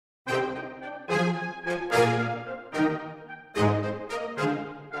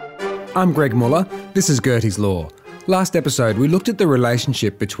I'm Greg Muller. This is Gertie's Law. Last episode, we looked at the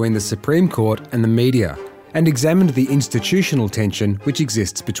relationship between the Supreme Court and the media and examined the institutional tension which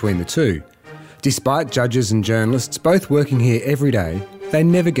exists between the two. Despite judges and journalists both working here every day, they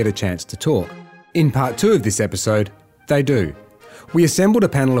never get a chance to talk. In part 2 of this episode, they do. We assembled a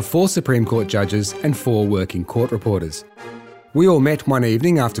panel of 4 Supreme Court judges and 4 working court reporters. We all met one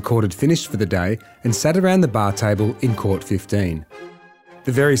evening after court had finished for the day and sat around the bar table in Court 15.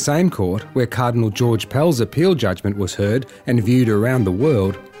 The very same court where Cardinal George Pell's appeal judgment was heard and viewed around the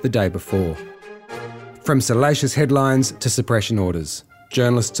world the day before. From salacious headlines to suppression orders,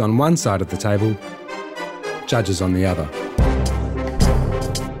 journalists on one side of the table, judges on the other.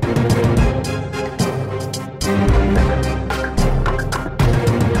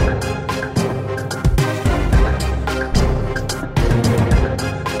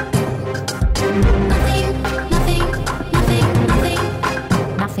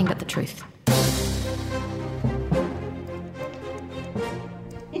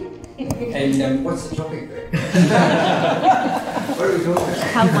 And what's the topic there? What are we talking about?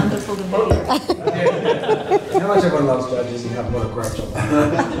 How wonderful the media. How much everyone loves judges and what a great job.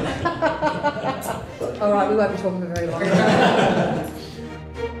 All right, we won't be talking for very long.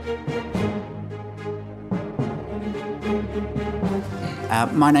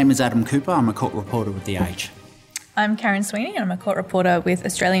 My name is Adam Cooper. I'm a court reporter with The Age. I'm Karen Sweeney and I'm a court reporter with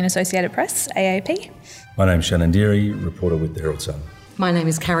Australian Associated Press, AAP. My name's Shannon Deary, reporter with the Herald Sun. My name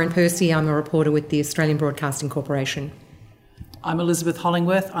is Karen Percy. I'm a reporter with the Australian Broadcasting Corporation. I'm Elizabeth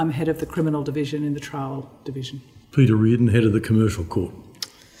Hollingworth. I'm head of the Criminal Division in the Trial Division. Peter Reardon, head of the Commercial Court.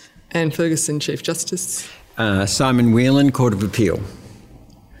 Anne Ferguson, Chief Justice. Simon Whelan, Court of Appeal.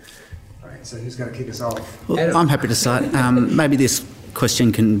 Right, so who's going to kick us off? Well, I'm happy to start. Maybe this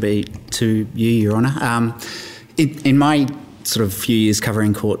question can be to you, Your Honour. In my sort of few years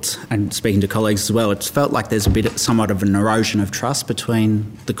covering courts and speaking to colleagues as well, it's felt like there's somewhat of an erosion of trust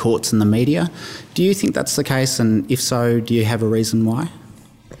between the courts and the media. Do you think that's the case? And if so, do you have a reason why?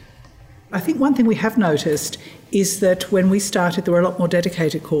 I think one thing we have noticed is that when we started, there were a lot more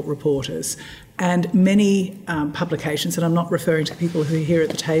dedicated court reporters, and many publications, and I'm not referring to people who are here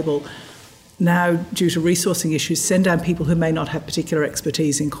at the table, now, due to resourcing issues, send down people who may not have particular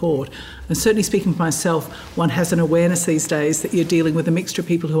expertise in court. And certainly speaking for myself, one has an awareness these days that you're dealing with a mixture of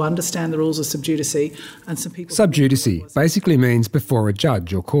people who understand the rules of sub judice and some people... Sub judice basically means before a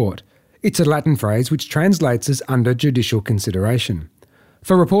judge or court. It's a Latin phrase which translates as under judicial consideration.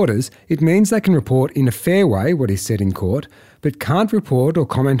 For reporters, it means they can report in a fair way what is said in court, but can't report or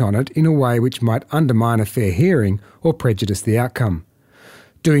comment on it in a way which might undermine a fair hearing or prejudice the outcome.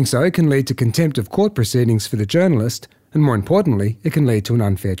 Doing so can lead to contempt of court proceedings for the journalist, and more importantly, it can lead to an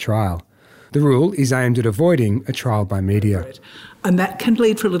unfair trial. The rule is aimed at avoiding a trial by media. And that can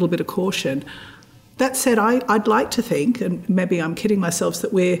lead for a little bit of caution. That said, I'd like to think, and maybe I'm kidding myself,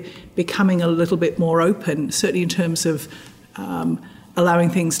 that we're becoming a little bit more open, certainly in terms of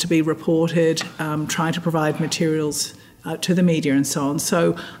allowing things to be reported, trying to provide materials to the media and so on.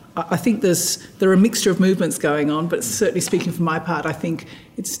 So I think there are a mixture of movements going on, but certainly speaking for my part, I think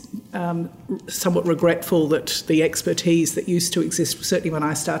it's somewhat regretful that the expertise that used to exist, certainly when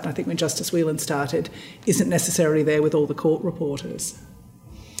I started, I think when Justice Whelan started, isn't necessarily there with all the court reporters.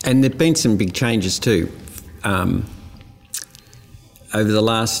 And there have been some big changes too. Over the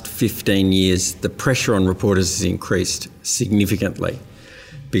last 15 years, the pressure on reporters has increased significantly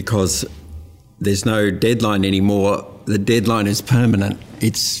because there's no deadline anymore. The deadline is permanent.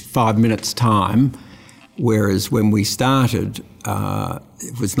 It's 5 minutes' time, whereas when we started,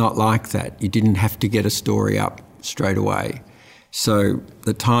 it was not like that. You didn't have to get a story up straight away. So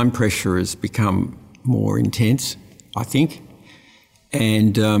the time pressure has become more intense, I think.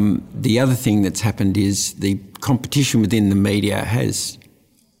 And the other thing that's happened is the competition within the media has,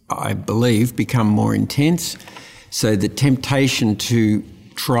 I believe, become more intense. So the temptation to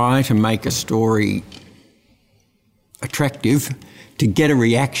try to make a story attractive, to get a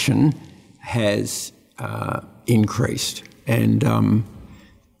reaction, has increased. And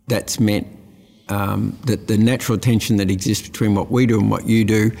that's meant that the natural tension that exists between what we do and what you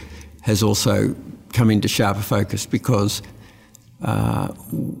do has also come into sharper focus because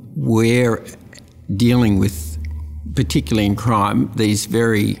we're dealing with, particularly in crime, these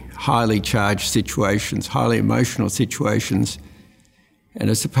very highly charged situations, highly emotional situations. And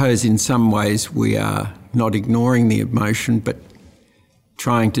I suppose in some ways we are not ignoring the emotion, but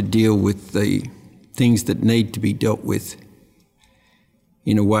trying to deal with the things that need to be dealt with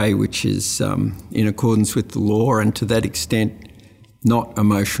in a way which is in accordance with the law and to that extent not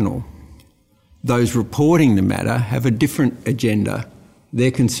emotional. Those reporting the matter have a different agenda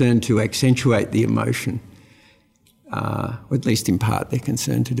they're concerned to accentuate the emotion, or at least in part they're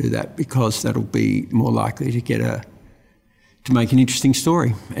concerned to do that, because that'll be more likely to make an interesting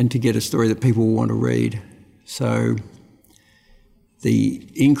story and to get a story that people will want to read. So the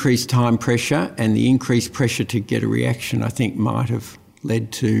increased time pressure and the increased pressure to get a reaction, I think, might have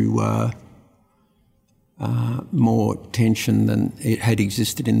led to more tension than it had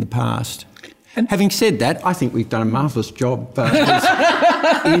existed in the past. And having said that, I think we've done a marvellous job I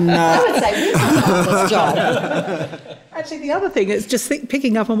would say we've done a marvellous job. Actually, the other thing is just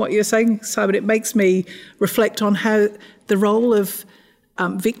picking up on what you're saying, Simon, it makes me reflect on how the role of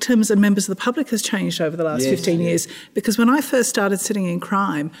victims and members of the public has changed over the last 15 years. Because when I first started sitting in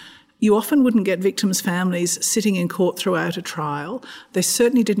crime, you often wouldn't get victims' families sitting in court throughout a trial. They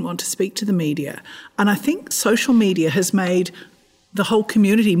certainly didn't want to speak to the media. And I think social media has made the whole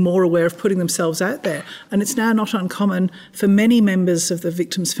community more aware of putting themselves out there. And it's now not uncommon for many members of the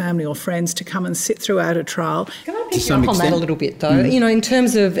victim's family or friends to come and sit throughout a trial. Can I pick you up on that a little bit, though? You know, in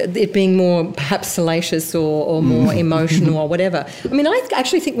terms of it being more perhaps salacious or more emotional or whatever. I mean, I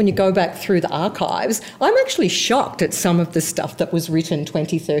actually think when you go back through the archives, I'm actually shocked at some of the stuff that was written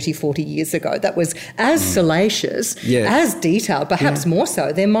 20, 30, 40 years ago that was as salacious, as detailed, perhaps more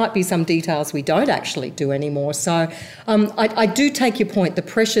so. There might be some details we don't actually do anymore. So I do take your point. The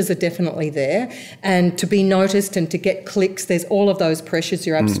pressures are definitely there, and to be noticed and to get clicks, there's all of those pressures.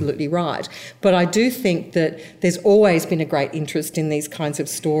 You're absolutely right. But I do think that there's always been a great interest in these kinds of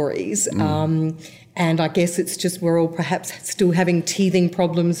stories. And I guess it's just we're all perhaps still having teething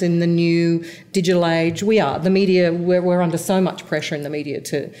problems in the new digital age. We are. The media, we're under so much pressure in the media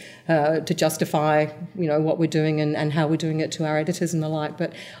to justify, you know, what we're doing and how we're doing it to our editors and the like.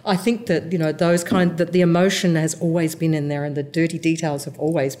 But I think that, you know, that the emotion has always been in there and the dirty details have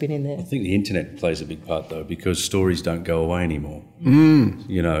always been in there. I think the internet plays a big part, though, because stories don't go away anymore.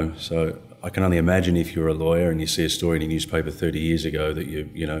 You know, so I can only imagine if you're a lawyer and you see a story in a newspaper 30 years ago that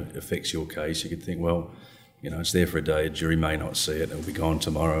you know affects your case, you could think, well, you know, it's there for a day, a jury may not see it, it'll be gone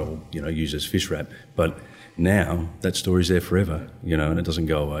tomorrow, or, you know, used as fish wrap. But now that story's there forever, you know, and it doesn't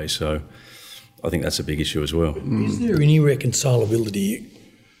go away. So I think that's a big issue as well. Is there any reconcilability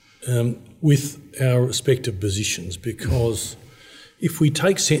with our respective positions? Because if we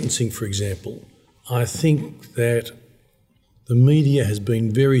take sentencing, for example, I think that the media has been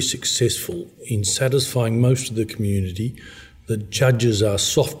very successful in satisfying most of the community that judges are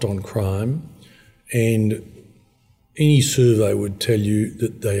soft on crime, and any survey would tell you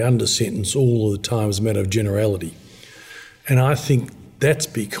that they under-sentence all of the time as a matter of generality. And I think that's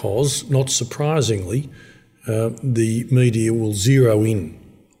because, not surprisingly, the media will zero in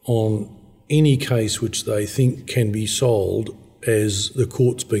on any case which they think can be solved as the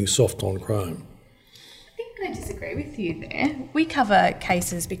courts being soft on crime. I disagree with you there. We cover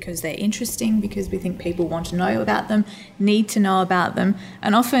cases because they're interesting, because we think people want to know about them, need to know about them,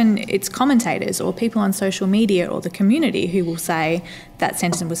 and often it's commentators or people on social media or the community who will say that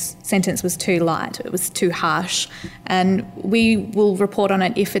sentence was too light, it was too harsh, and we will report on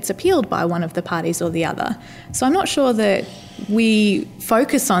it if it's appealed by one of the parties or the other. So I'm not sure that we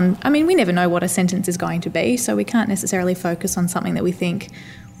focus on, I mean, we never know what a sentence is going to be, so we can't necessarily focus on something that we think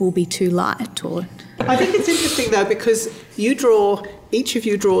will be too light. Or I think it's interesting though, because each of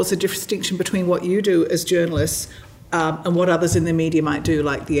you draws a distinction between what you do as journalists and what others in the media might do,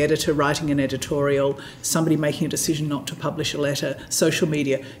 like the editor writing an editorial, somebody making a decision not to publish a letter, social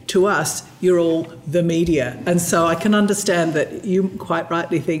media. To us, you're all the media. And so I can understand that you quite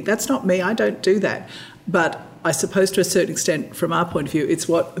rightly think, that's not me, I don't do that. But I suppose to a certain extent, from our point of view, it's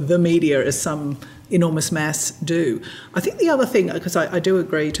what the media as some enormous mass do. I think the other thing, because I do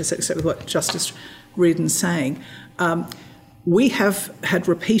agree to some extent with what Justice Reardon's saying, we have had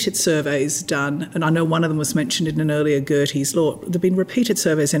repeated surveys done, and I know one of them was mentioned in an earlier Gertie's Law. There have been repeated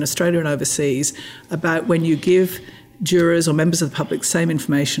surveys in Australia and overseas about when you give jurors or members of the public the same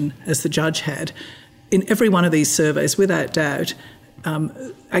information as the judge had. In every one of these surveys, without doubt,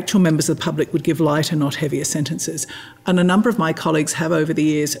 actual members of the public would give lighter, not heavier sentences. And a number of my colleagues have over the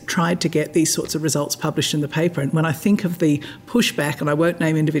years tried to get these sorts of results published in the paper. And when I think of the pushback, and I won't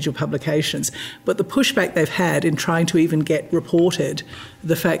name individual publications, but the pushback they've had in trying to even get reported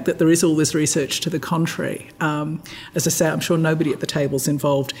the fact that there is all this research to the contrary. As I say, I'm sure nobody at the table's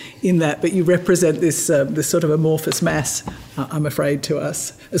involved in that, but you represent this sort of amorphous mass, I'm afraid, to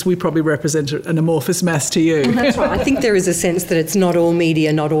us, as we probably represent an amorphous mass to you. That's right. I think there is a sense that it's not all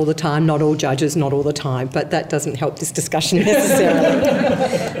media, not all the time, not all judges, not all the time, but that doesn't help this discussion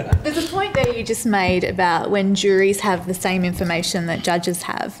necessarily. There's a point that you just made about when juries have the same information that judges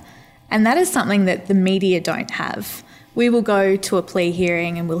have, and that is something that the media don't have. We will go to a plea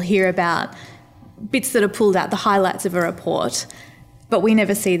hearing and we'll hear about bits that are pulled out, the highlights of a report, but we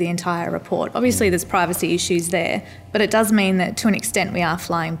never see the entire report. Obviously, there's privacy issues there, but it does mean that to an extent we are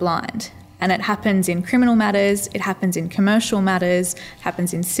flying blind. And it happens in criminal matters, it happens in commercial matters, it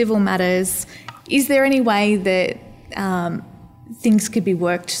happens in civil matters. Is there any way that things could be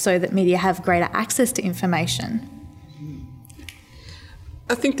worked so that media have greater access to information?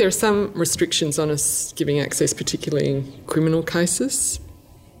 I think there are some restrictions on us giving access, particularly in criminal cases,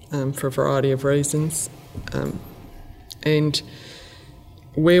 for a variety of reasons. And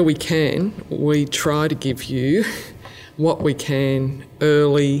where we can, we try to give you what we can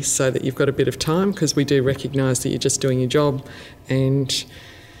early so that you've got a bit of time, because we do recognise that you're just doing your job and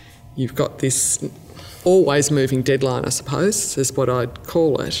you've got this always moving deadline, I suppose, is what I'd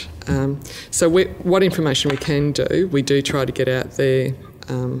call it. So what information we can do, we do try to get out there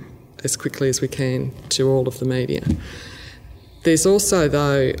as quickly as we can to all of the media. There's also,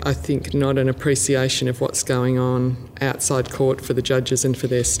 though, I think, not an appreciation of what's going on outside court for the judges and for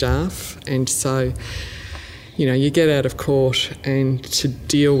their staff. And so, you know, you get out of court and to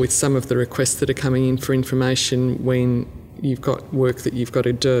deal with some of the requests that are coming in for information when you've got work that you've got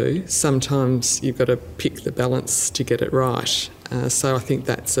to do, sometimes you've got to pick the balance to get it right. So I think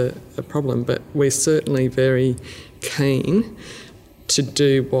that's a problem. But we're certainly very keen to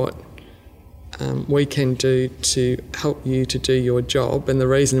do what we can do to help you to do your job. And the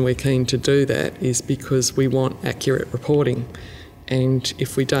reason we're keen to do that is because we want accurate reporting. And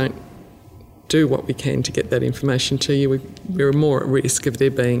if we don't do what we can to get that information to you, we're more at risk of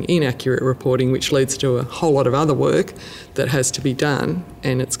there being inaccurate reporting, which leads to a whole lot of other work that has to be done,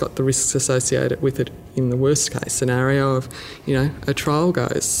 and it's got the risks associated with it in the worst case scenario of, you know, a trial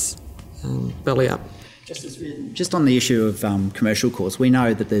goes belly up. Just on the issue of commercial courts, we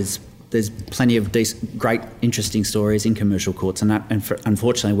know that there's plenty of great, interesting stories in commercial courts, and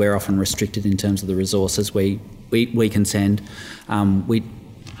unfortunately we're often restricted in terms of the resources we can send.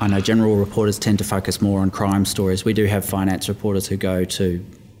 I know general reporters tend to focus more on crime stories. We do have finance reporters who go to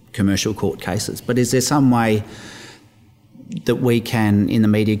commercial court cases. But is there some way that we can, in the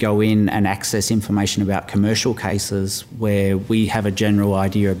media, go in and access information about commercial cases where we have a general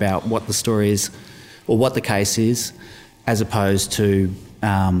idea about what the story is or what the case is, as opposed to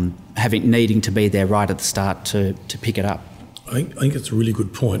needing to be there right at the start to pick it up? I think it's a really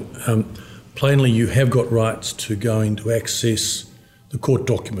good point. Plainly, you have got rights to going to access the court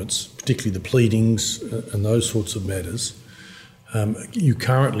documents, particularly the pleadings and those sorts of matters. You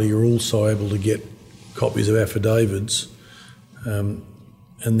currently are also able to get copies of affidavits and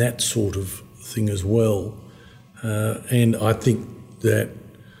that sort of thing as well. And I think that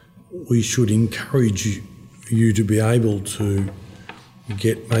we should encourage you to be able to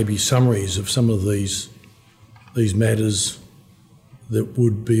get maybe summaries of some of these matters that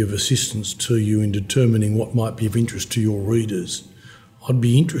would be of assistance to you in determining what might be of interest to your readers. I'd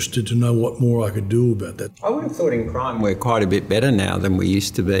be interested to know what more I could do about that. I would have thought in crime we're quite a bit better now than we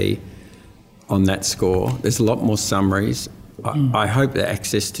used to be on that score. There's a lot more summaries. I hope that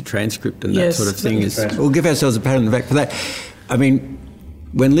access to transcript and that sort of thing is... We'll give ourselves a pat on the back for that. I mean,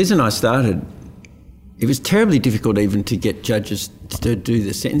 when Liz and I started, it was terribly difficult even to get judges to do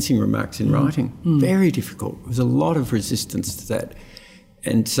the sentencing remarks in writing. Very difficult. There was a lot of resistance to that.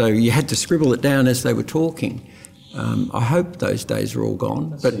 And so you had to scribble it down as they were talking. I hope those days are all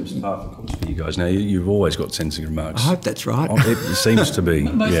gone. That seems par for the course for you guys now. You've always got sentencing remarks. I hope that's right. It seems to be.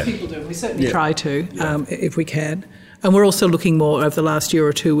 Most people do. We certainly try to, if we can. And we're also looking more, over the last year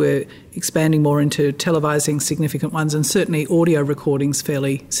or two, we're expanding more into televising significant ones, and certainly audio recording's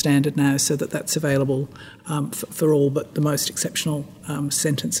fairly standard now, so that's available for all but the most exceptional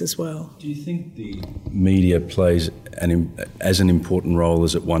sentence as well. Do you think the media plays as an important role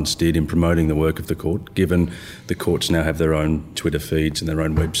as it once did in promoting the work of the court, given the courts now have their own Twitter feeds and their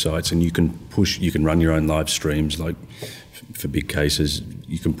own websites, and you can run your own live streams, like for big cases,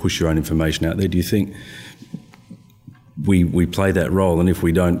 you can push your own information out there? Do you think we play that role, and if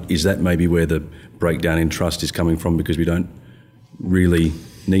we don't, is that maybe where the breakdown in trust is coming from, because we don't really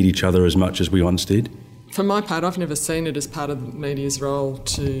need each other as much as we once did? For my part, I've never seen it as part of the media's role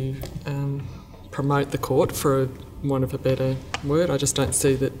to promote the court, for want of a better word. I just don't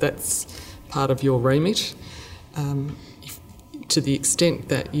see that that's part of your remit. To the extent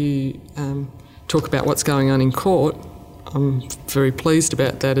that you talk about what's going on in court, I'm very pleased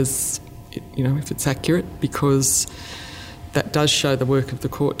about that, as you know, if it's accurate, because that does show the work of the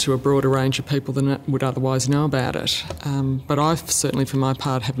court to a broader range of people than would otherwise know about it. But I certainly, for my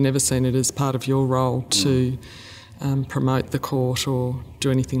part, have never seen it as part of your role to promote the court or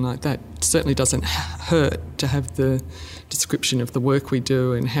do anything like that. It certainly doesn't hurt to have the description of the work we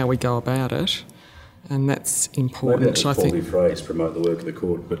do and how we go about it, and that's important. I think phrase, promote the work of the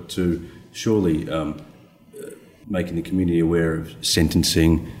court, but to surely making the community aware of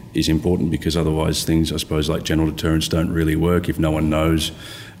sentencing is important, because otherwise things, I suppose, like general deterrence don't really work if no one knows,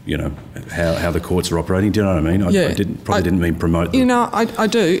 you know, how the courts are operating. Do you know what I mean? I didn't mean promote them. You know, I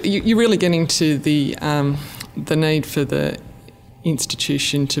do. You're really getting to the need for the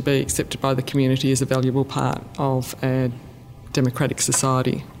institution to be accepted by the community as a valuable part of a democratic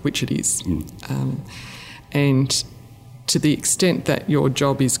society, which it is. And to the extent that your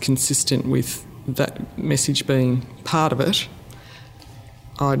job is consistent with that message being part of it,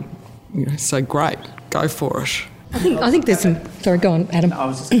 I'd say great, go for it. I think there's some... Sorry, go on, Adam. I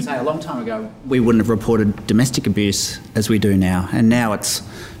was just going to say, a long time ago, we wouldn't have reported domestic abuse as we do now, and now it's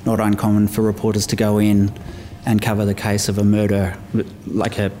not uncommon for reporters to go in and cover the case of a murder,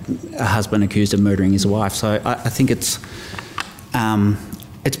 like a husband accused of murdering his wife. So I think it's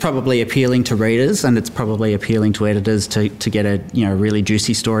probably appealing to readers, and it's probably appealing to editors to get a really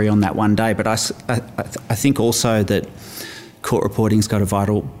juicy story on that one day. But I think also that court reporting's got a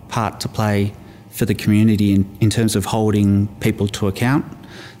vital part to play for the community in terms of holding people to account,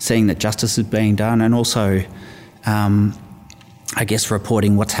 seeing that justice is being done, and also, I guess,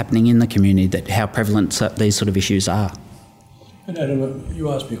 reporting what's happening in the community, that how prevalent these sort of issues are. And Adam, you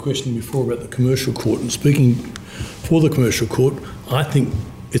asked me a question before about the commercial court, and speaking for the commercial court, I think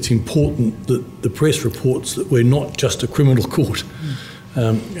it's important that the press reports that we're not just a criminal court.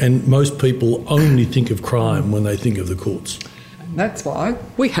 And most people only think of crime when they think of the courts. That's why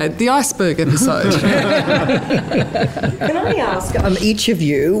we had the iceberg episode. Can I ask each of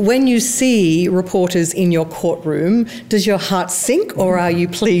you, when you see reporters in your courtroom, does your heart sink or are you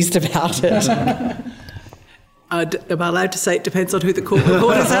pleased about it? Am I allowed to say it depends on who the court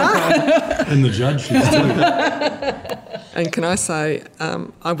reporters are? And the judge too. And can I say,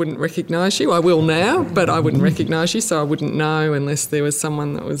 I wouldn't recognise you. I will now, but I wouldn't recognise you, so I wouldn't know unless there was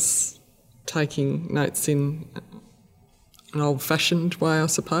someone that was taking notes in an old-fashioned way, I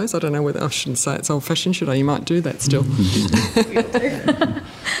suppose. I don't know whether I shouldn't say it's old-fashioned, should I? You might do that still.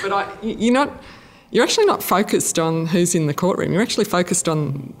 But you're actually not focused on who's in the courtroom. You're actually focused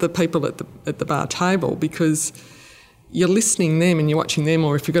on the people at the bar table, because you're listening them and you're watching them,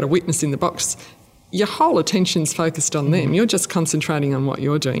 or if you've got a witness in the box, your whole attention's focused on them. You're just concentrating on what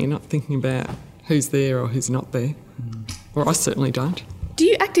you're doing. You're not thinking about who's there or who's not there. Or I certainly don't. Do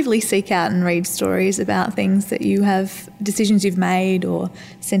you actively seek out and read stories about things that you have, decisions you've made or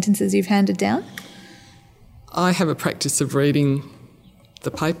sentences you've handed down? I have a practice of reading the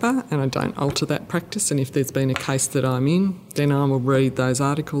paper, and I don't alter that practice, and if there's been a case that I'm in, then I will read those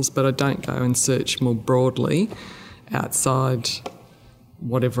articles, but I don't go and search more broadly outside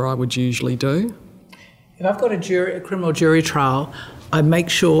whatever I would usually do. If I've got a criminal jury trial, I make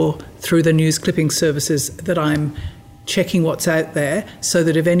sure through the news clipping services that I'm checking what's out there, so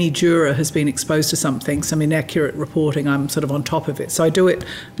that if any juror has been exposed to something, some inaccurate reporting, I'm sort of on top of it. So I do it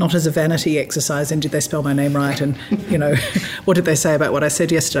not as a vanity exercise, and did they spell my name right, and, what did they say about what I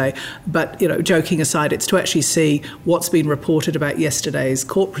said yesterday? But, joking aside, it's to actually see what's been reported about yesterday's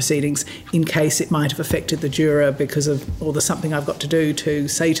court proceedings in case it might have affected the juror because of, or there's something I've got to do to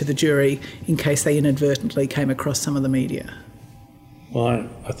say to the jury in case they inadvertently came across some of the media. Well,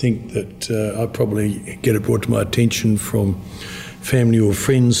 I think that I probably get it brought to my attention from family or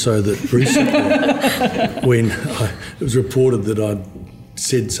friends, so that recently when it was reported that I'd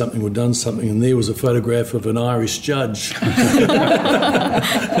said something or done something, and there was a photograph of an Irish judge.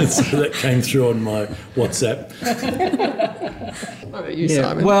 And so that came through on my WhatsApp. What about you,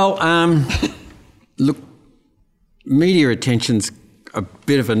 Simon? Well, look, media attention's a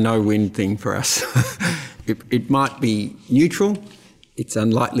bit of a no-win thing for us. It might be neutral. It's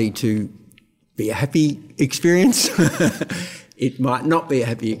unlikely to be a happy experience. It might not be a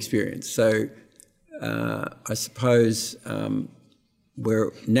happy experience. So I suppose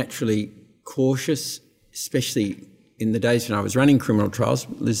we're naturally cautious, especially in the days when I was running criminal trials,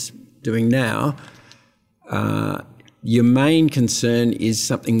 Liz doing now. Your main concern is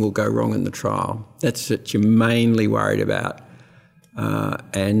something will go wrong in the trial. That's what you're mainly worried about.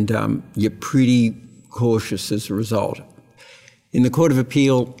 And you're pretty cautious as a result. In the Court of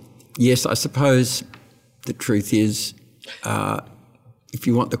Appeal, yes, I suppose the truth is if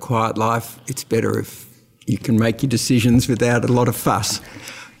you want the quiet life, it's better if you can make your decisions without a lot of fuss.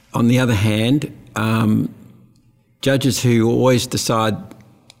 On the other hand, judges who always decide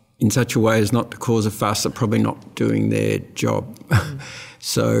in such a way as not to cause a fuss are probably not doing their job.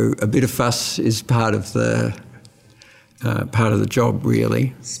 So a bit of fuss is part of the part of the job,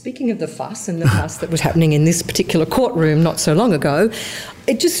 really. Speaking of the fuss and the fuss that was happening in this particular courtroom not so long ago,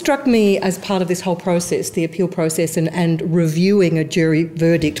 it just struck me as part of this whole process, the appeal process and reviewing a jury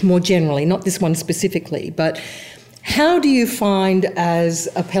verdict more generally, not this one specifically, but how do you find as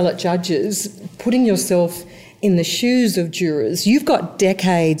appellate judges putting yourself in the shoes of jurors? You've got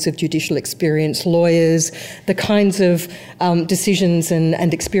decades of judicial experience, lawyers, the kinds of decisions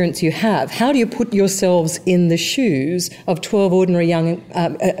and experience you have. How do you put yourselves in the shoes of 12 ordinary young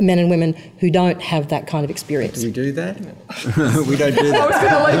men and women who don't have that kind of experience? Do we do that? We don't do that. I was going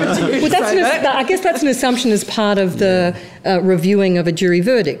to leave it to you. Well, I guess that's an assumption as part of the reviewing of a jury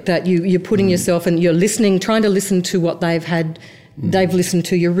verdict, that you're putting yourself and you're listening, trying to listen to what they've listened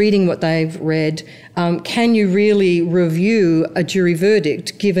to, you're reading what they've read. Can you really review a jury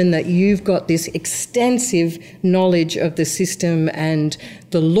verdict given that you've got this extensive knowledge of the system and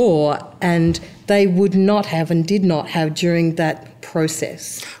the law, and they would not have and did not have during that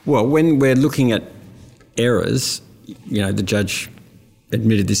process? Well, when we're looking at errors, the judge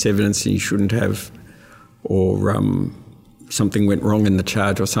admitted this evidence and he shouldn't have, or something went wrong in the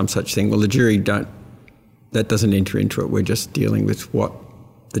charge or some such thing. Well, the jury that doesn't enter into it. We're just dealing with what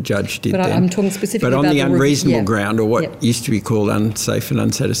the judge did then. I'm talking specifically about But on the unreasonable ground, or what Yep. used to be called unsafe and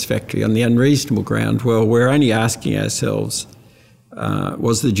unsatisfactory, on the unreasonable ground, well, we're only asking ourselves,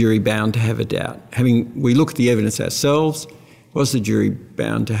 was the jury bound to have a doubt? We look at the evidence ourselves, was the jury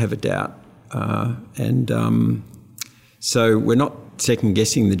bound to have a doubt? So we're not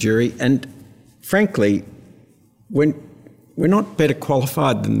second-guessing the jury. And frankly, we're not better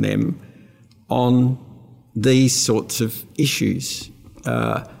qualified than them on these sorts of issues,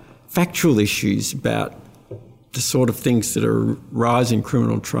 factual issues about the sort of things that arise in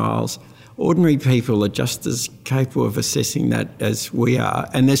criminal trials. Ordinary people are just as capable of assessing that as we are,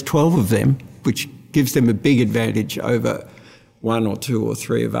 and there's 12 of them, which gives them a big advantage over one or two or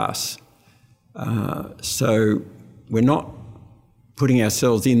three of us. So we're not putting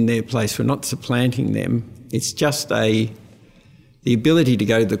ourselves in their place, we're not supplanting them. It's just the ability to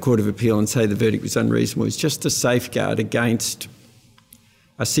go to the Court of Appeal and say the verdict was unreasonable is just a safeguard against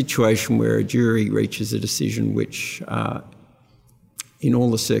a situation where a jury reaches a decision which, in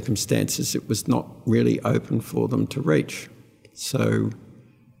all the circumstances, it was not really open for them to reach. So,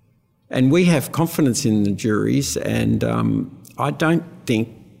 and we have confidence in the juries, and I don't think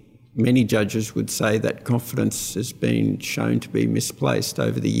many judges would say that confidence has been shown to be misplaced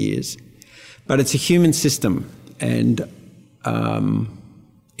over the years. But it's a human system, and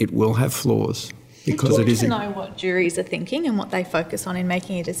it will have flaws because it is. To know what juries are thinking and what they focus on in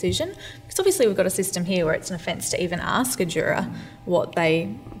making a decision, because obviously we've got a system here where it's an offence to even ask a juror what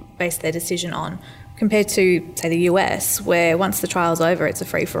they base their decision on, compared to, say, the US, where once the trial's over, it's a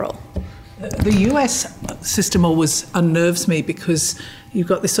free-for-all. The US system always unnerves me because you've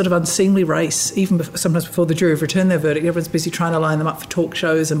got this sort of unseemly race, even sometimes before the jury have returned their verdict, everyone's busy trying to line them up for talk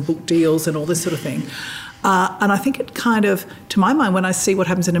shows and book deals and all this sort of thing. And I think it kind of, to my mind, when I see what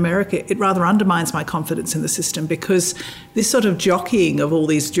happens in America, it rather undermines my confidence in the system, because this sort of jockeying of all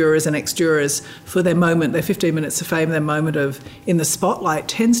these jurors and ex-jurors for their moment, their 15 minutes of fame, their moment of in the spotlight,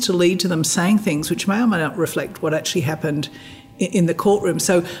 tends to lead to them saying things which may or may not reflect what actually happened in the courtroom.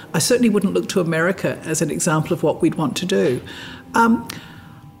 So I certainly wouldn't look to America as an example of what we'd want to do. I'm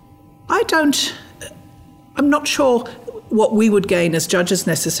not sure what we would gain as judges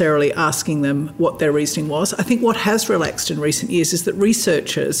necessarily asking them what their reasoning was. I think what has relaxed in recent years is that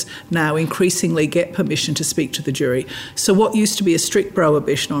researchers now increasingly get permission to speak to the jury. So what used to be a strict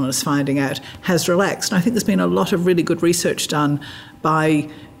prohibition on us finding out has relaxed. And I think there's been a lot of really good research done by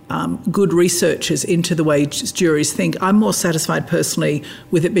good researchers into the way juries think. I'm more satisfied personally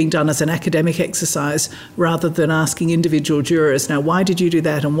with it being done as an academic exercise rather than asking individual jurors, now, why did you do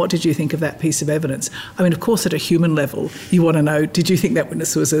that and what did you think of that piece of evidence? I mean, of course, at a human level, you want to know, did you think that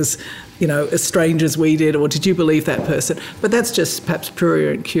witness was as strange as we did, or did you believe that person? But that's just perhaps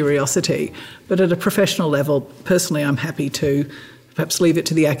prurient curiosity. But at a professional level, personally, I'm happy to perhaps leave it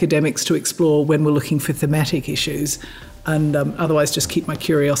to the academics to explore when we're looking for thematic issues, and otherwise just keep my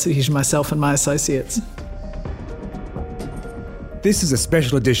curiosity to myself and my associates. This is a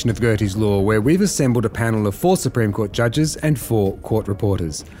special edition of Gertie's Law, where we've assembled a panel of 4 Supreme Court judges and 4 court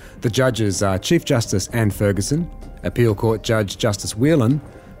reporters. The judges are Chief Justice Anne Ferguson, Appeal Court Judge Justice Whelan,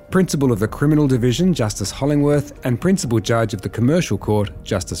 Principal of the Criminal Division Justice Hollingworth, and Principal Judge of the Commercial Court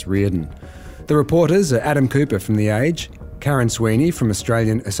Justice Reardon. The reporters are Adam Cooper from The Age, Karen Sweeney from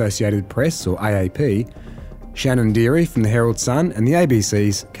Australian Associated Press, or AAP, Shannon Deary from the Herald Sun, and the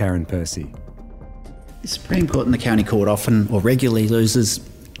ABC's Karen Percy. The Supreme Court and the County Court often or regularly loses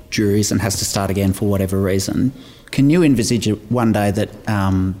juries and has to start again for whatever reason. can you envisage one day that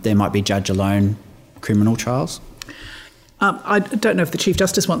there might be judge-alone criminal trials? I don't know if the Chief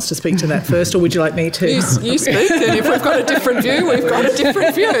Justice wants to speak to that first, or would you like me to? You speak, and if we've got a different view, we've got a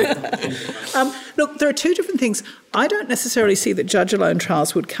different view. Look, there are two different things. I don't necessarily see that judge-alone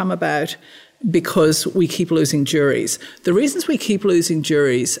trials would come about because we keep losing juries. The reasons we keep losing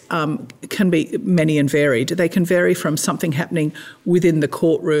juries can be many and varied. They can vary from something happening within the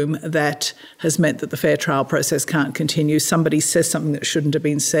courtroom that has meant that the fair trial process can't continue. Somebody says something that shouldn't have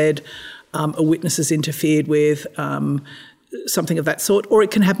been said. A witness has interfered with, something of that sort. Or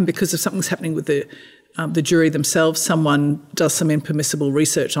it can happen because of something's happening with the jury themselves. Someone does some impermissible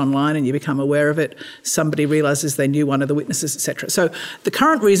research online and you become aware of it. Somebody realises they knew one of the witnesses, etc. So the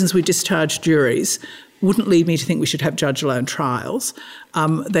current reasons we discharge juries wouldn't lead me to think we should have judge-alone trials.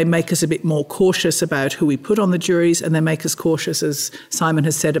 They make us a bit more cautious about who we put on the juries, and they make us cautious, as Simon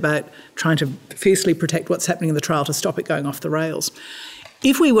has said, about trying to fiercely protect what's happening in the trial to stop it going off the rails.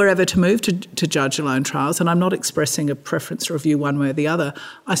 If we were ever to move to judge-alone trials, and I'm not expressing a preference or a view one way or the other,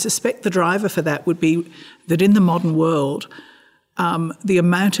 I suspect the driver for that would be that in the modern world, the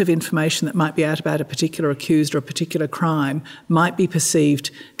amount of information that might be out about a particular accused or a particular crime might be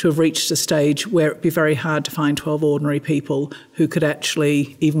perceived to have reached a stage where it would be very hard to find 12 ordinary people who could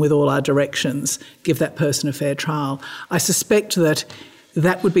actually, even with all our directions, give that person a fair trial. I suspect that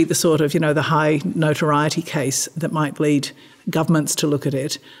would be the sort of, the high notoriety case that might lead governments to look at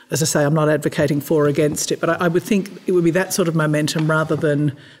it. As I say, I'm not advocating for or against it, but I would think it would be that sort of momentum rather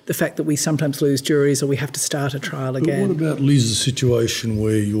than the fact that we sometimes lose juries or we have to start a trial again. But what about, Liz, the situation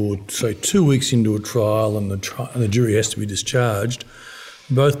where you're, say, 2 weeks into a trial and the jury has to be discharged?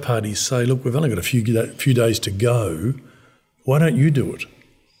 Both parties say, look, we've only got a few days to go. Why don't you do it?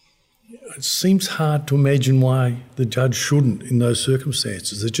 It seems hard to imagine why the judge shouldn't in those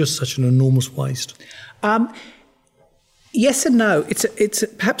circumstances. There's just such an enormous waste. Yes and no. It's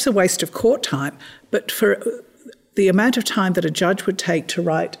perhaps a waste of court time, but for the amount of time that a judge would take to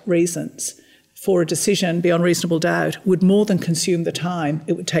write reasons for a decision beyond reasonable doubt would more than consume the time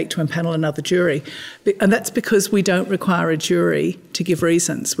it would take to impanel another jury. And that's because we don't require a jury to give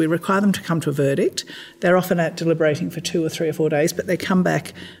reasons. We require them to come to a verdict. They're often out deliberating for 2 or 3 or 4 days, but they come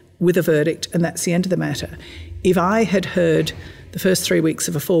back with a verdict, and that's the end of the matter. If I had heard the first 3 weeks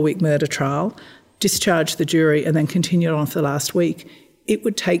of a 4-week murder trial, discharged the jury and then continued on for the last week, it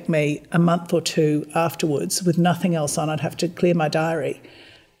would take me a month or 2 afterwards with nothing else on. I'd have to clear my diary.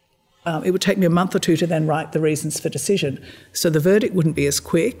 It would take me a month or 2 to then write the reasons for decision. So the verdict wouldn't be as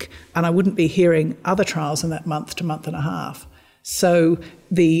quick, and I wouldn't be hearing other trials in that month to month and a half. So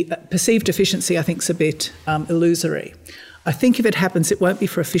the perceived efficiency, I think, is a bit illusory. I think if it happens, it won't be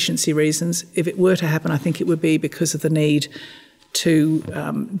for efficiency reasons. If it were to happen, I think it would be because of the need to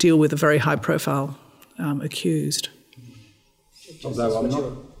deal with a very high-profile accused.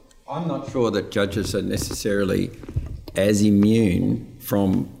 Although I'm not sure that judges are necessarily as immune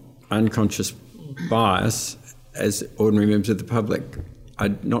from unconscious bias as ordinary members of the public.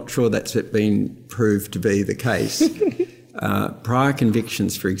 I'm not sure that's been proved to be the case. Prior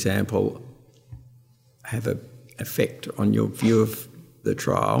convictions, for example, have an effect on your view of the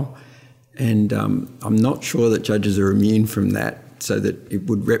trial, and I'm not sure that judges are immune from that, so that it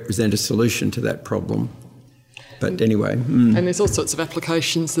would represent a solution to that problem. But anyway. And there's all sorts of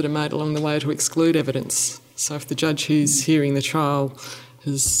applications that are made along the way to exclude evidence. So if the judge who's hearing the trial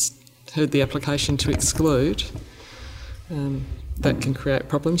has heard the application to exclude, that can create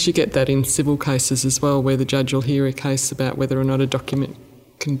problems. You get that in civil cases as well, where the judge will hear a case about whether or not a document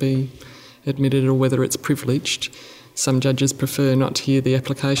can be admitted or whether it's privileged. Some judges prefer not to hear the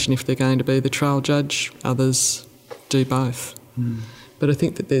application if they're going to be the trial judge. Others do both. But I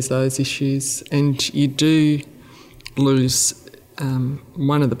think that there's those issues, and you do lose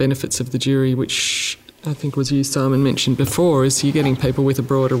one of the benefits of the jury, which I think was you, Simon, mentioned before, is you're getting people with a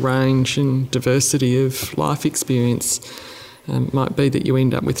broader range and diversity of life experience. Might be that you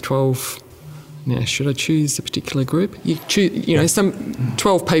end up with 12. Now, should I choose a particular group? You choose, some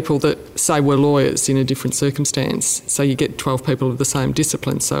 12 people that say were lawyers in a different circumstance. So you get 12 people of the same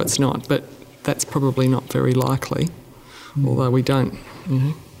discipline, so it's not. But that's probably not very likely, although we don't,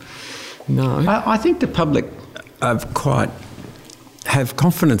 know. I think the public have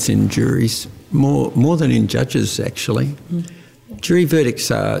confidence in juries more than in judges, actually. Jury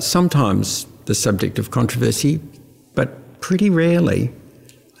verdicts are sometimes the subject of controversy, but pretty rarely.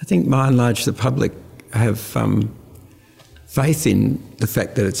 I think by and large the public have faith in the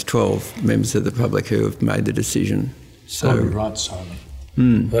fact that it's 12 members of the public who have made the decision. So you're right,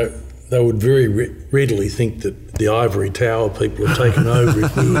 Simon. they would very readily think that the ivory tower people have taken over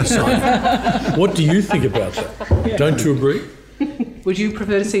if we were safe. What do you think about that? Yeah. Don't you agree? Would you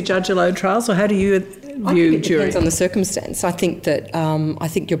prefer to see judge-alone trials, or how do you view it jury? Depends on the circumstance. I think that I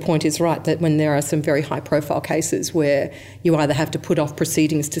think your point is right, that when there are some very high-profile cases where you either have to put off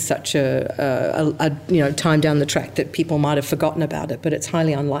proceedings to such a time down the track that people might have forgotten about it, but it's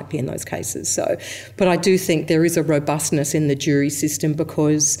highly unlikely in those cases. So, but I do think there is a robustness in the jury system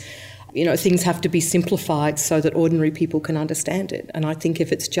because things have to be simplified so that ordinary people can understand it. And I think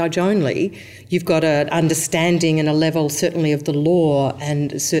if it's judge only, you've got an understanding and a level certainly of the law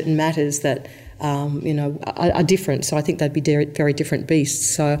and certain matters that are different. So I think they'd be very different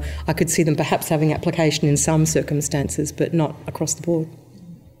beasts. So I could see them perhaps having application in some circumstances, but not across the board.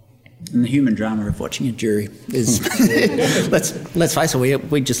 And the human drama of watching a jury is, let's face it,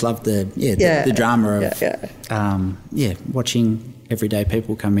 we just love the drama of watching everyday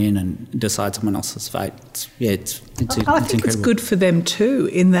people come in and decide someone else's fate. It's I think incredible. it's good for them too,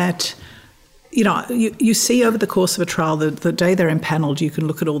 in that you see over the course of a trial, the day they're impanelled, you can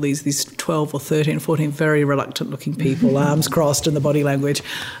look at all these 12 or 13, 14 very reluctant-looking people, arms crossed and the body language,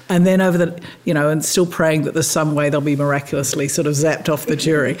 and then and still praying that there's some way they'll be miraculously sort of zapped off the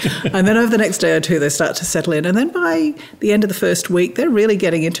jury. And then over the next day or two, they start to settle in. And then by the end of the first week, they're really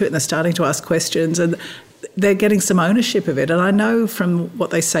getting into it and they're starting to ask questions and they're getting some ownership of it. And I know from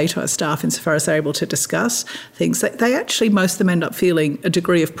what they say to our staff, insofar as they're able to discuss things, that they actually, most of them end up feeling a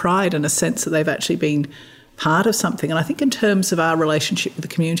degree of pride and a sense that they've actually been part of something. And I think in terms of our relationship with the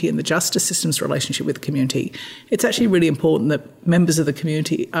community and the justice system's relationship with the community, it's actually really important that members of the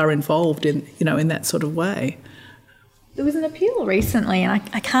community are involved in that sort of way. There was an appeal recently, and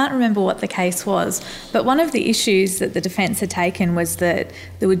I can't remember what the case was, but one of the issues that the defence had taken was that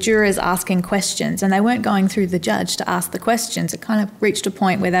there were jurors asking questions and they weren't going through the judge to ask the questions. It kind of reached a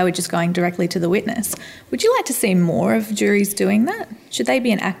point where they were just going directly to the witness. Would you like to see more of juries doing that? Should they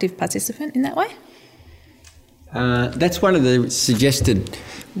be an active participant in that way? That's one of the suggested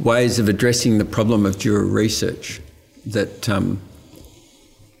ways of addressing the problem of juror research, that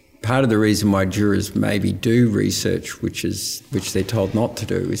part of the reason why jurors maybe do research, which they're told not to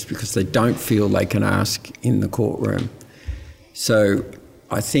do, is because they don't feel they can ask in the courtroom. So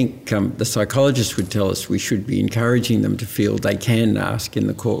I think the psychologists would tell us we should be encouraging them to feel they can ask in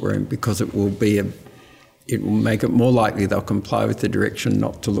the courtroom, because it will make it more likely they'll comply with the direction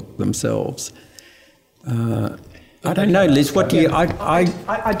not to look themselves. I don't know, Liz. What do you? I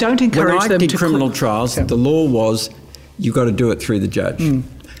don't encourage them to. When I did criminal trials, the law was you've got to do it through the judge.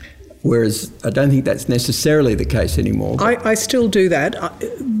 Whereas I don't think that's necessarily the case anymore. I still do that,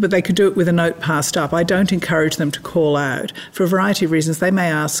 but they could do it with a note passed up. I don't encourage them to call out. For a variety of reasons, they may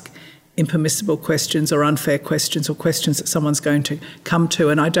ask impermissible questions or unfair questions or questions that someone's going to come to,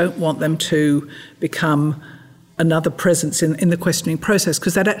 and I don't want them to become another presence in the questioning process,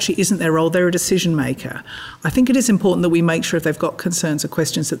 because that actually isn't their role. They're a decision maker. I think it is important that we make sure if they've got concerns or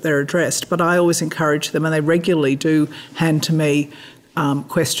questions that they're addressed, but I always encourage them, and they regularly do hand to me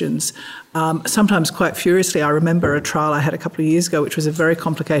questions. Sometimes quite furiously. I remember a trial I had a couple of years ago, which was a very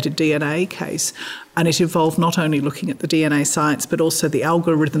complicated DNA case, and it involved not only looking at the DNA science, but also the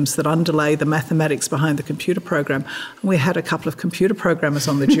algorithms that underlay the mathematics behind the computer program. And we had a couple of computer programmers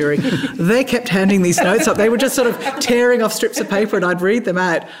on the jury. They kept handing these notes up. They were just sort of tearing off strips of paper, and I'd read them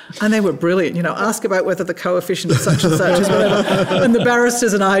out, and they were brilliant. Ask about whether the coefficient of such and such is whatever. And the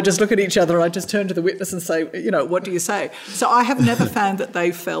barristers and I just look at each other, and I just turn to the witness and say, what do you say? So I have never found that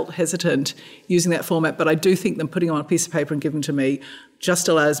they felt hesitant using that format, but I do think them putting on a piece of paper and giving to me just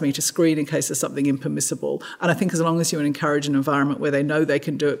allows me to screen in case there's something impermissible. And I think as long as you encourage an environment where they know they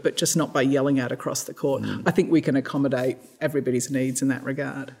can do it, but just not by yelling out across the court, I think we can accommodate everybody's needs in that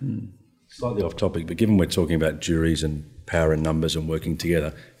regard. Slightly off topic, but given we're talking about juries and power and numbers and working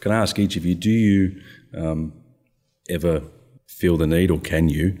together, can I ask each of you, do you ever feel the need, or can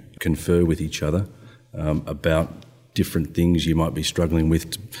you confer with each other about different things you might be struggling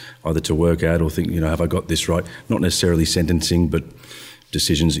with, either to work out or think, have I got this right? Not necessarily sentencing, but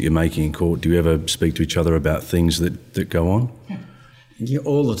decisions that you're making in court. Do you ever speak to each other about things that go on? Yeah,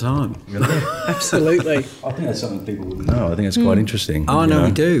 all the time. Absolutely. I think that's something people wouldn't know. I think it's quite interesting. Oh, no,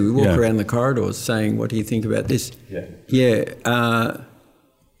 we do. We walk around the corridors saying, what do you think about this? Yeah,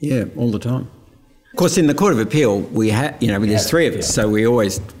 all the time. Of course, in the Court of Appeal, we have, there's three of us, so we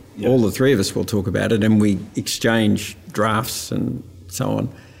always... all the three of us will talk about it, and we exchange drafts and so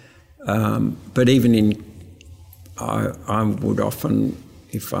on. But even I would often,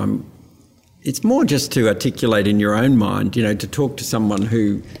 it's more just to articulate in your own mind, to talk to someone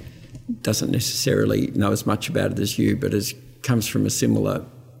who doesn't necessarily know as much about it as you, but comes from a similar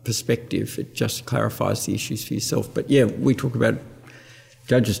perspective. It just clarifies the issues for yourself. But yeah, we talk about,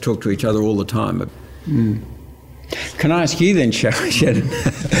 judges talk to each other all the time. Can I ask you then, Shannon,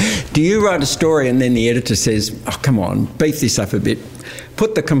 do you write a story and then the editor says, oh, come on, beef this up a bit,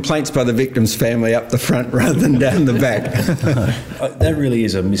 put the complaints by the victim's family up the front rather than down the back? That really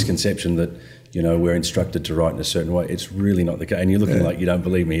is a misconception that, you know, we're instructed to write in a certain way. It's really not the case. And you're looking like you don't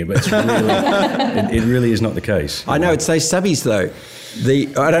believe me, but it's really, it really is not the case. I know, it's those subbies though.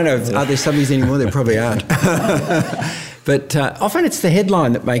 I don't know, are there subbies anymore? There probably aren't. But often it's the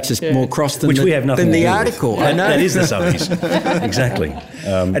headline that makes us more cross than the article. I know. That is the subbies. Exactly.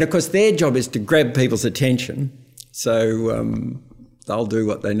 And of course their job is to grab people's attention. So they'll do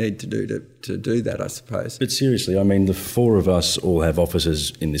what they need to do to do that, I suppose. But seriously, I mean, the four of us all have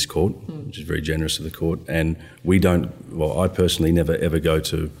offices in this court, which is very generous of the court, and we don't, well, I personally never ever go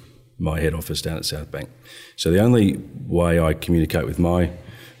to my head office down at South Bank. So the only way I communicate with my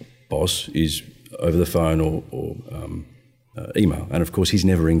boss is over the phone or email. And of course, he's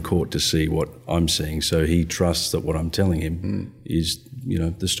never in court to see what I'm seeing, so he trusts that what I'm telling him is, you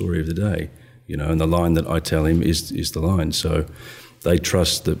know, the story of the day, you know, and the line that I tell him is the line. So they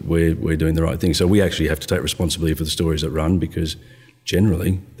trust that we're doing the right thing. So we actually have to take responsibility for the stories that run, because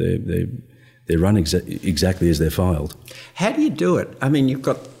generally they run exactly as they're filed. How do you do it? I mean, you've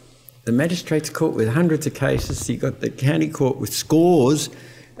got the magistrates' court with hundreds of cases, you've got the county court with scores,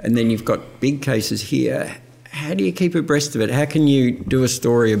 and then you've got big cases here. How do you keep abreast of it? How can you do a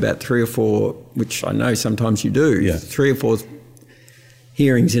story about 3 or 4, which I know sometimes you do, 3 or 4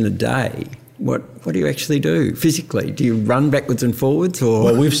 hearings in a day? What do you actually do physically? Do you run backwards and forwards? Or?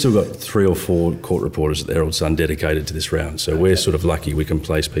 Well, we've still got 3 or 4 court reporters at the Herald Sun dedicated to this round, so we're sort of lucky we can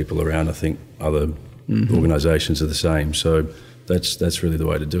place people around. I think other organisations are the same, so that's really the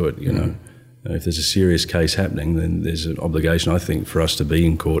way to do it, you know. If there's a serious case happening, then there's an obligation, I think, for us to be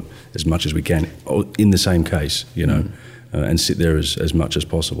in court as much as we can in the same case, you know, and sit there as much as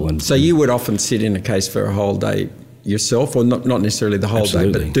possible. And so you would often sit in a case for a whole day yourself, or not necessarily the whole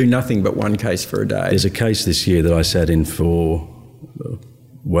day, but do nothing but one case for a day? There's a case this year that I sat in for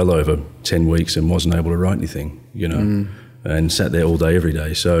well over 10 weeks and wasn't able to write anything, you know, and sat there all day, every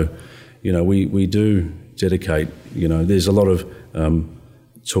day. So, you know, we do dedicate, you know, there's a lot of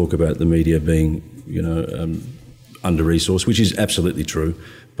talk about the media being, you know, under-resourced, which is absolutely true,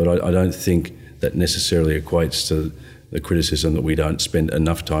 but I don't think that necessarily equates to the criticism that we don't spend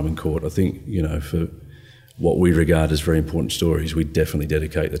enough time in court. I think, you know, for what we regard as very important stories, we definitely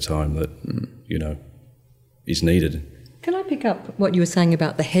dedicate the time that, you know, is needed. Can I pick up what you were saying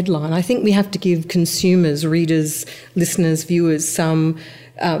about the headline? I think we have to give consumers, readers, listeners, viewers some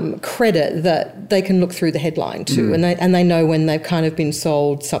credit that they can look through the headline too, and they know when they've kind of been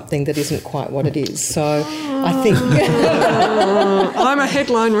sold something that isn't quite what it is. So I think I'm a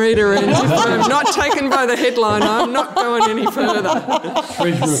headline reader, and if I'm not taken by the headline, I'm not going any further.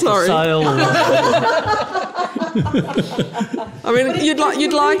 Sorry. I mean,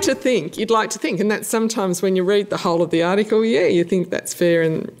 you'd like to think, and that's sometimes when you read the whole of the article, you think that's fair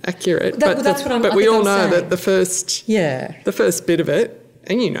and accurate. But we all know that the first bit of it,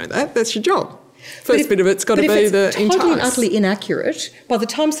 and you know that's your job. First bit of it's got to be the entice. But if it's totally and utterly inaccurate, by the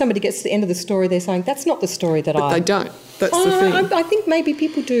time somebody gets to the end of the story, they're saying, that's not the story that But they don't. That's the thing. I think maybe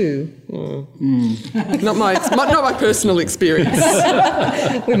people do. Not my personal experience.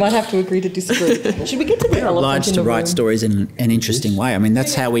 We might have to agree to disagree. Should we get to the elephant obliged in to the write room? stories in an interesting way. I mean,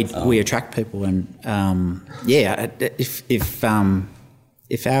 that's how we attract people. And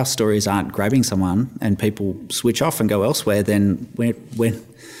if our stories aren't grabbing someone and people switch off and go elsewhere, then we're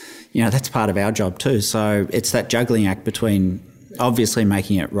you know, that's part of our job too. So it's that juggling act between obviously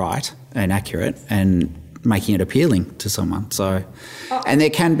making it right and accurate and making it appealing to someone. So, and there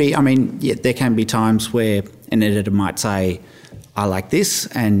can be times where an editor might say, I like this,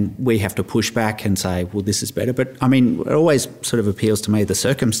 and we have to push back and say, well, this is better. But I mean, it always sort of appeals to me the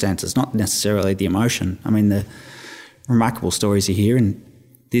circumstances, not necessarily the emotion. I mean, the remarkable stories you hear in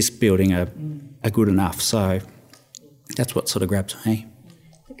this building are good enough. So that's what sort of grabs me.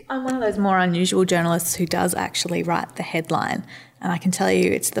 I'm one of those more unusual journalists who does actually write the headline, and I can tell you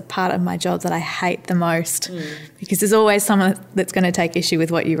it's the part of my job that I hate the most because there's always someone that's going to take issue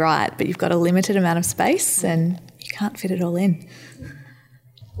with what you write, but you've got a limited amount of space and you can't fit it all in.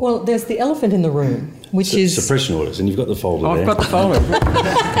 Well, there's the elephant in the room, which is... Suppression orders, and you've got the folder there. I've got the folder.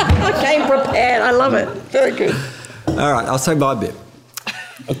 I came prepared. I love it. Very good. All right, I'll say my bit.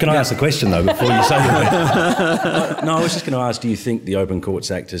 Can I ask the question, though, before you say that? No, I was just going to ask, do you think the Open Courts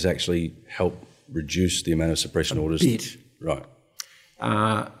Act has actually helped reduce the amount of suppression orders? Bit. Right.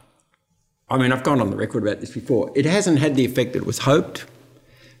 I mean, I've gone on the record about this before. It hasn't had the effect that was hoped,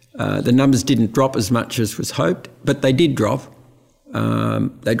 The numbers didn't drop as much as was hoped, but they did drop.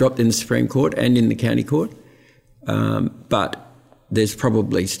 They dropped in the Supreme Court and in the County Court, but there's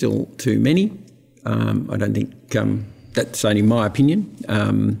probably still too many. I don't think that's only my opinion.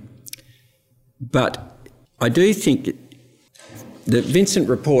 But I do think the Vincent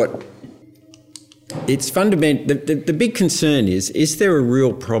report, it's fundamental. The big concern is there a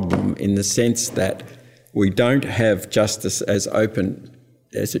real problem in the sense that we don't have justice as open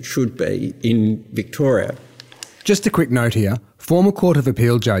as it should be in Victoria? Just a quick note here. Former Court of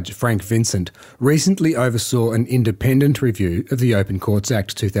Appeal Judge Frank Vincent recently oversaw an independent review of the Open Courts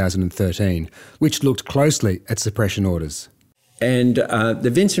Act 2013, which looked closely at suppression orders. And the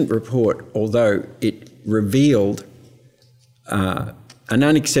Vincent report, although it revealed an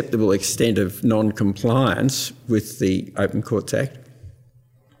unacceptable extent of non-compliance with the Open Courts Act,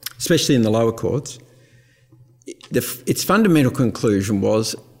 especially in the lower courts, its fundamental conclusion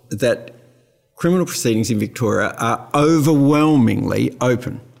was that criminal proceedings in Victoria are overwhelmingly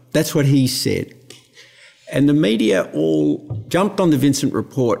open. That's what he said. And the media all jumped on the Vincent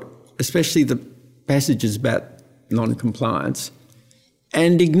report, especially the passages about non-compliance,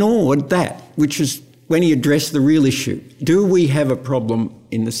 and ignored that, which is when he addressed the real issue. Do we have a problem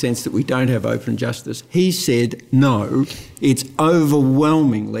in the sense that we don't have open justice? He said, no, it's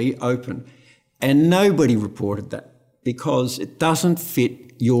overwhelmingly open. And nobody reported that because it doesn't fit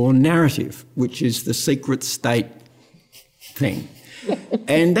your narrative, which is the secret state thing.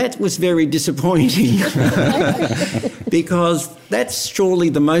 And that was very disappointing because that's surely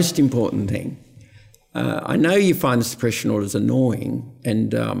the most important thing. I know you find the suppression orders annoying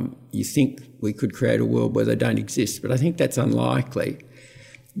and you think we could create a world where they don't exist, but I think that's unlikely.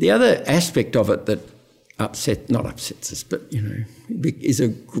 The other aspect of it that not upsets us, but, is a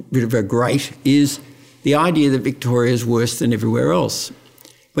bit of a grate, is the idea that Victoria is worse than everywhere else.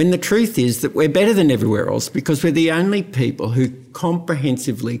 When the truth is that we're better than everywhere else because we're the only people who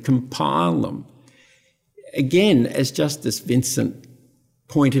comprehensively compile them. Again, as Justice Vincent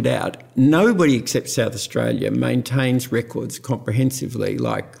pointed out, nobody except South Australia maintains records comprehensively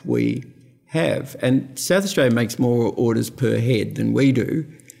like we have. And South Australia makes more orders per head than we do.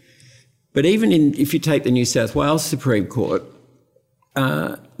 But even if you take the New South Wales Supreme Court,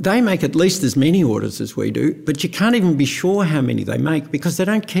 they make at least as many orders as we do, but you can't even be sure how many they make because they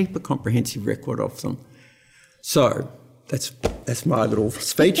don't keep a comprehensive record of them. So that's my little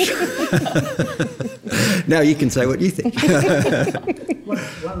speech. Now you can say what you think.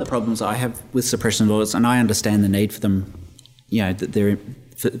 One of the problems I have with suppression orders, and I understand the need for them, that they're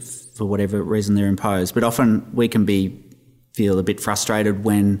for whatever reason they're imposed, but often we can feel a bit frustrated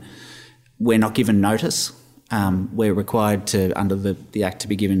when we're not given notice. We're required to, under the Act, to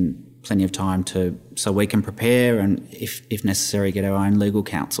be given plenty of time so we can prepare and, if necessary, get our own legal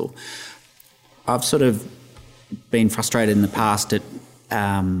counsel. I've sort of been frustrated in the past at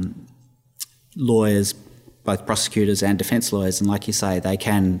lawyers, both prosecutors and defence lawyers, and like you say, they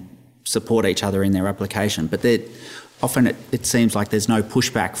can support each other in their application, but often it seems like there's no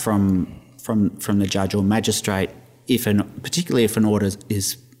pushback from the judge or magistrate, particularly if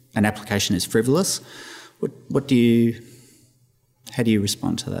an application is frivolous. How do you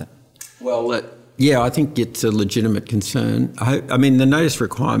respond to that? Well, I think it's a legitimate concern. I mean, the notice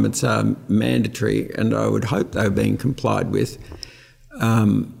requirements are mandatory and I would hope they're being complied with.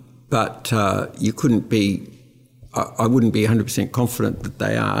 But you couldn't be, I wouldn't be 100% confident that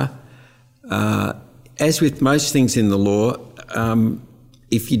they are. As with most things in the law,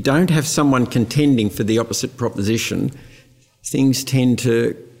 if you don't have someone contending for the opposite proposition, things tend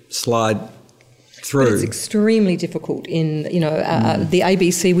to slide through. But it's extremely difficult in, the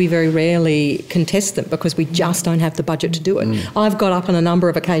ABC, we very rarely contest them because we just don't have the budget to do it. I've got up on a number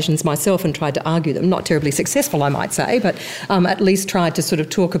of occasions myself and tried to argue them, not terribly successful, I might say, but at least tried to sort of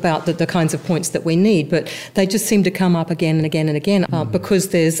talk about the kinds of points that we need. But they just seem to come up again and again and again because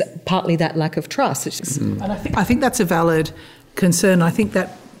there's partly that lack of trust. And I think that's a valid concern. I think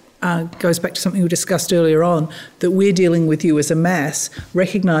that goes back to something we discussed earlier on, that we're dealing with you as a mass,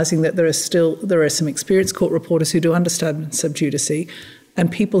 recognising that there are some experienced court reporters who do understand sub judice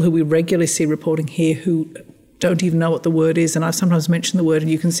and people who we regularly see reporting here who don't even know what the word is. And I've sometimes mentioned the word and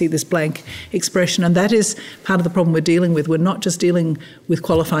you can see this blank expression. And that is part of the problem we're dealing with. We're not just dealing with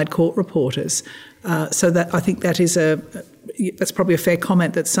qualified court reporters. So that I think that is that's probably a fair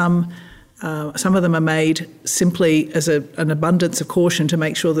comment that some of them are made simply as an abundance of caution to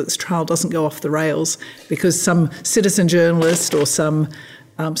make sure that this trial doesn't go off the rails because some citizen journalist or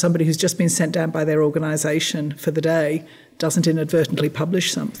somebody who's just been sent down by their organisation for the day doesn't inadvertently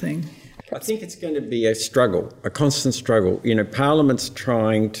publish something. I think it's going to be a struggle, a constant struggle. You know, Parliament's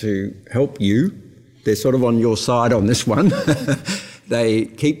trying to help you. They're sort of on your side on this one. They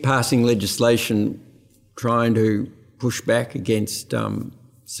keep passing legislation trying to push back against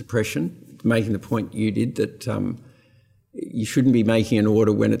suppression, making the point you did that you shouldn't be making an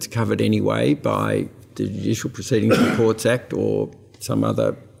order when it's covered anyway by the Judicial Proceedings Reports Act or some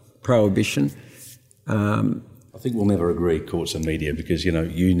other prohibition. I think we'll never agree, courts and media, because, you know,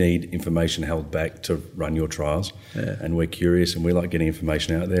 you need information held back to run your trials, and we're curious and we like getting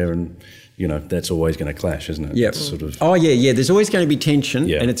information out there, and, you know, that's always going to clash, isn't it? Yeah. Sort of. Oh, yeah. There's always going to be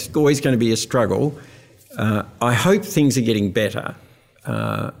tension, and it's always going to be a struggle. I hope things are getting better,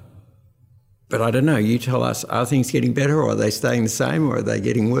 but I don't know. You tell us, are things getting better, or are they staying the same, or are they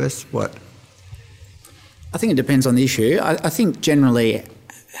getting worse? What? I think it depends on the issue. I think generally,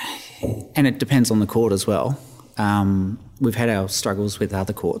 and it depends on the court as well. We've had our struggles with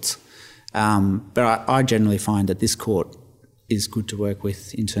other courts, but I generally find that this court is good to work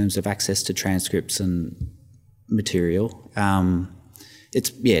with in terms of access to transcripts and material.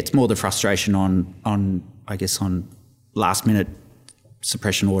 It's more the frustration on last minute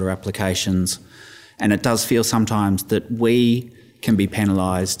suppression order applications, and it does feel sometimes that we can be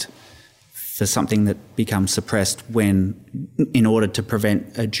penalised for something that becomes suppressed when, in order to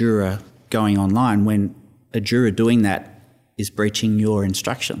prevent a juror going online, when a juror doing that is breaching your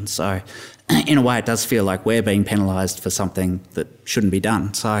instructions. So in a way it does feel like we're being penalised for something that shouldn't be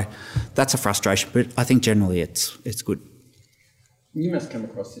done. So that's a frustration, but I think generally it's good. You must come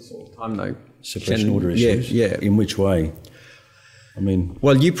across this all the time, though. Suppression order issues? Yeah. In which way? I mean...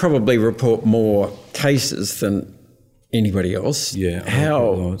 Well, you probably report more cases than anybody else. Yeah.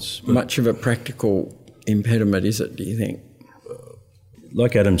 How much of a practical impediment is it, do you think?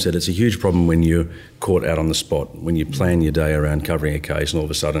 Like Adam said, it's a huge problem when you're caught out on the spot, when you plan your day around covering a case and all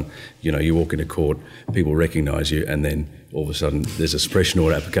of a sudden, you know, you walk into court, people recognise you, and then all of a sudden there's a suppression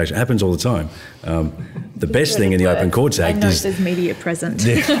order application. It happens all the time. The best thing in the Open Courts Act is... I know there's media present.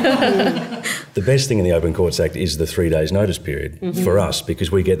 The best thing in the Open Courts Act is the 3 days notice period for us, because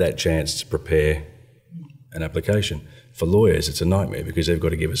we get that chance to prepare an application. For lawyers, it's a nightmare because they've got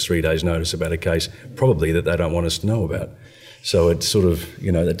to give us 3 days notice about a case probably that they don't want us to know about. So it's sort of,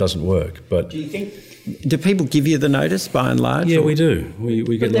 you know, that doesn't work. But do you think... Do people give you the notice by and large? Yeah, we do.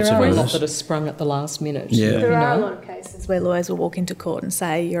 We get lots of notice. But there are a lot that are sprung at the last minute. Yeah. There are a lot of cases where lawyers will walk into court and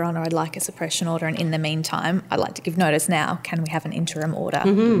say, Your Honour, I'd like a suppression order, and in the meantime, I'd like to give notice now. Can we have an interim order?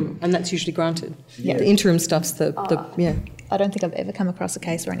 Mm-hmm. And that's usually granted. Yeah. The interim stuff's I don't think I've ever come across a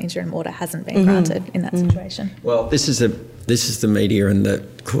case where an interim order hasn't been granted in that situation. Well, this is the media and the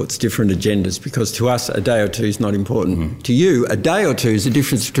court's different agendas, because to us a day or two is not important. To you, a day or two is the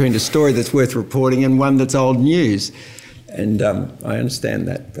difference between a story that's worth reporting and one that's old news. And I understand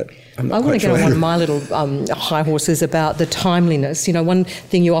that, but I'm not I want to quite get sure. on one of my little high horses about the timeliness. You know, one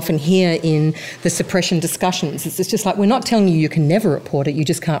thing you often hear in the suppression discussions is it's just like, we're not telling you can never report it, you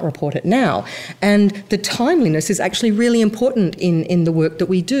just can't report it now. And the timeliness is actually really important in the work that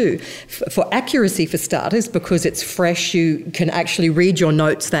we do. For accuracy, for starters, because it's fresh, you can actually read your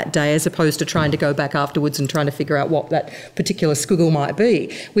notes that day as opposed to trying to go back afterwards and trying to figure out what that particular squiggle might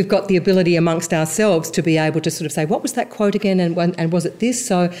be. We've got the ability amongst ourselves to be able to sort of say, what was that quote again, and was it this?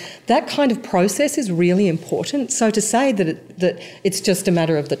 So that kind of process is really important. So to say that it's just a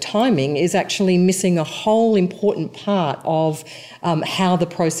matter of the timing is actually missing a whole important part of how the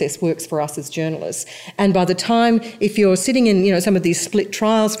process works for us as journalists. And by the time, if you're sitting in, you know, some of these split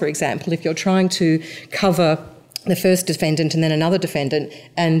trials, for example, if you're trying to cover the first defendant and then another defendant,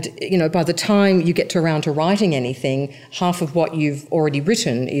 and, you know, by the time you get to around to writing anything, half of what you've already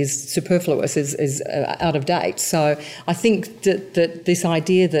written is superfluous, is out of date. So I think that this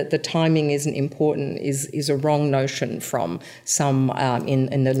idea that the timing isn't important is a wrong notion from some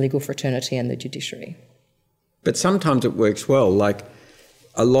in the legal fraternity and the judiciary. But sometimes it works well, like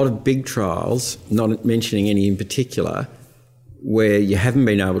a lot of big trials, not mentioning any in particular, where you haven't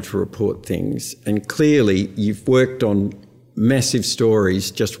been able to report things, and clearly you've worked on massive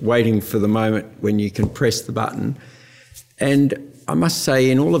stories just waiting for the moment when you can press the button. And I must say,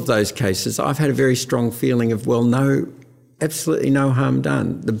 in all of those cases, I've had a very strong feeling of, absolutely no harm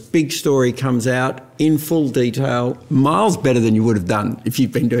done. The big story comes out in full detail, miles better than you would have done if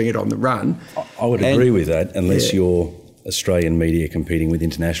you've been doing it on the run. I would agree with that, unless you're Australian media competing with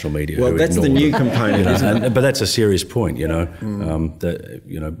international media. Well, that's the new component, isn't it? But that's a serious point, you know.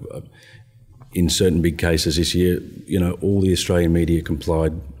 In certain big cases this year, you know, all the Australian media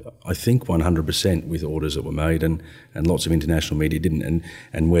complied, I think 100% with orders that were made, and lots of international media didn't,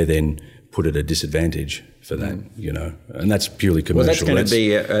 and we're then put at a disadvantage for that, you know, and that's purely commercial. Well, that's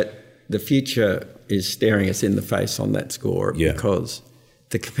going to be the future is staring us in the face on that score because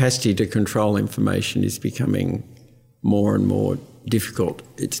the capacity to control information is becoming more and more difficult.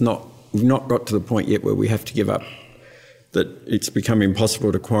 We've not got to the point yet where we have to give up that it's become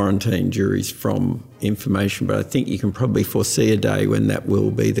impossible to quarantine juries from information, but I think you can probably foresee a day when that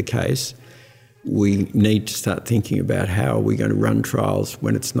will be the case. We need to start thinking about how we're going to run trials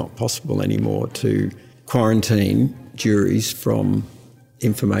when it's not possible anymore to quarantine juries from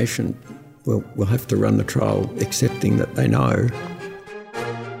information. We'll have to run the trial accepting that they know.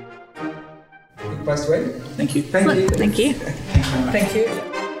 Good place to end. Thank you. Thank you. Thank you.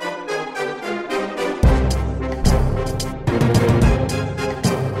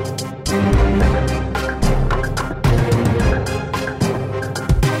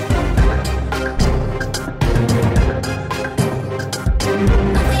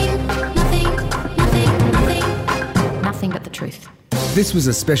 Nothing but the truth. This was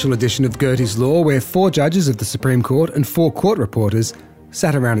a special edition of Gertie's Law where 4 judges of the Supreme Court and 4 court reporters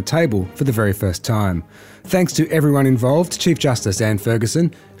sat around a table for the very first time. Thanks to everyone involved, Chief Justice Anne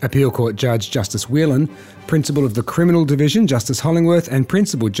Ferguson, Appeal Court Judge Justice Whelan, Principal of the Criminal Division Justice Hollingworth and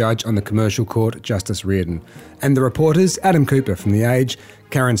Principal Judge on the Commercial Court Justice Reardon. And the reporters Adam Cooper from The Age,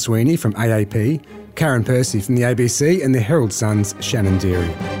 Karen Sweeney from AAP, Karen Percy from the ABC and the Herald Sun's Shannon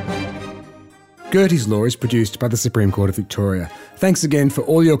Deary. Gertie's Law is produced by the Supreme Court of Victoria. Thanks again for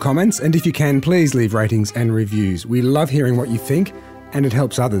all your comments, and if you can, please leave ratings and reviews. We love hearing what you think, and it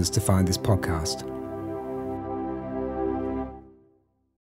helps others to find this podcast.